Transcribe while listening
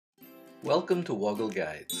Welcome to Woggle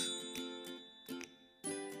Guides.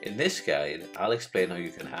 In this guide, I'll explain how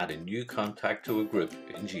you can add a new contact to a group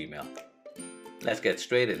in Gmail. Let's get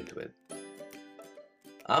straight into it.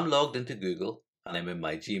 I'm logged into Google and I'm in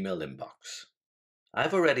my Gmail inbox.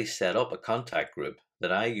 I've already set up a contact group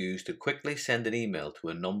that I use to quickly send an email to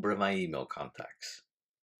a number of my email contacts.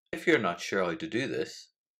 If you're not sure how to do this,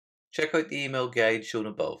 check out the email guide shown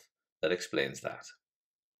above that explains that.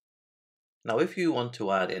 Now, if you want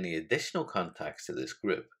to add any additional contacts to this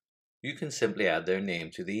group, you can simply add their name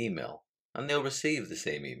to the email and they'll receive the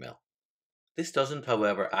same email. This doesn't,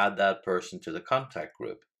 however, add that person to the contact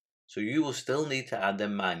group, so you will still need to add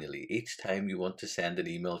them manually each time you want to send an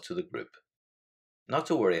email to the group. Not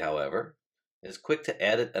to worry, however, it's quick to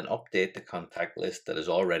edit and update the contact list that has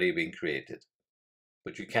already been created.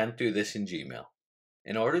 But you can't do this in Gmail.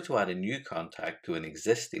 In order to add a new contact to an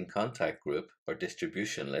existing contact group or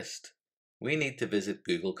distribution list, we need to visit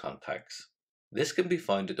Google Contacts. This can be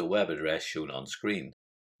found at the web address shown on screen.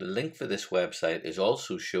 The link for this website is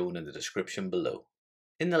also shown in the description below.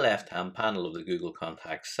 In the left-hand panel of the Google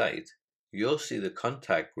Contacts site, you'll see the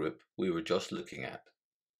contact group we were just looking at.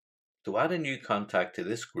 To add a new contact to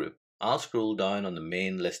this group, I'll scroll down on the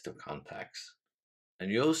main list of contacts, and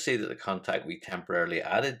you'll see that the contact we temporarily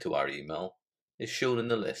added to our email is shown in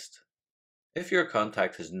the list. If your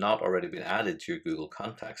contact has not already been added to your Google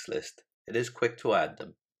Contacts list, it is quick to add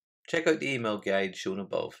them. Check out the email guide shown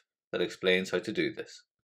above that explains how to do this.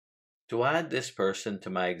 To add this person to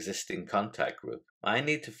my existing contact group, I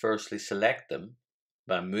need to firstly select them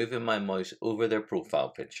by moving my mouse over their profile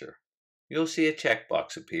picture. You'll see a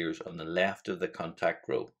checkbox appears on the left of the contact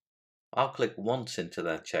row. I'll click once into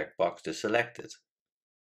that checkbox to select it.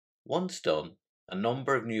 Once done, a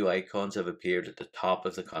number of new icons have appeared at the top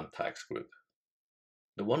of the contacts group.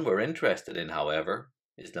 The one we're interested in, however,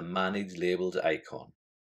 is the Manage Labels icon.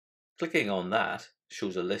 Clicking on that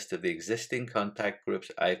shows a list of the existing contact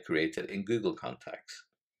groups I've created in Google Contacts.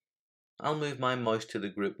 I'll move my mouse to the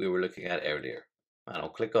group we were looking at earlier, and I'll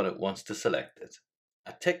click on it once to select it.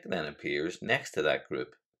 A tick then appears next to that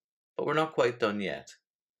group, but we're not quite done yet.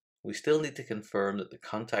 We still need to confirm that the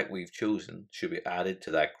contact we've chosen should be added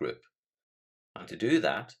to that group. And to do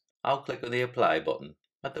that, I'll click on the Apply button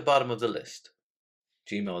at the bottom of the list.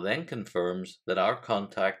 Gmail then confirms that our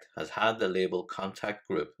contact has had the label Contact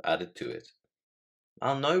Group added to it.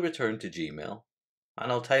 I'll now return to Gmail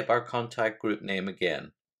and I'll type our contact group name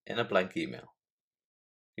again in a blank email.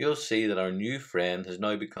 You'll see that our new friend has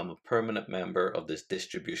now become a permanent member of this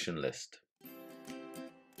distribution list.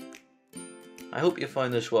 I hope you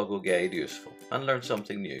found this Woggle guide useful and learned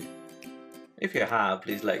something new. If you have,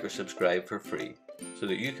 please like or subscribe for free so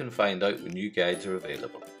that you can find out when new guides are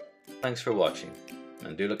available. Thanks for watching,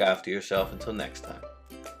 and do look after yourself until next time.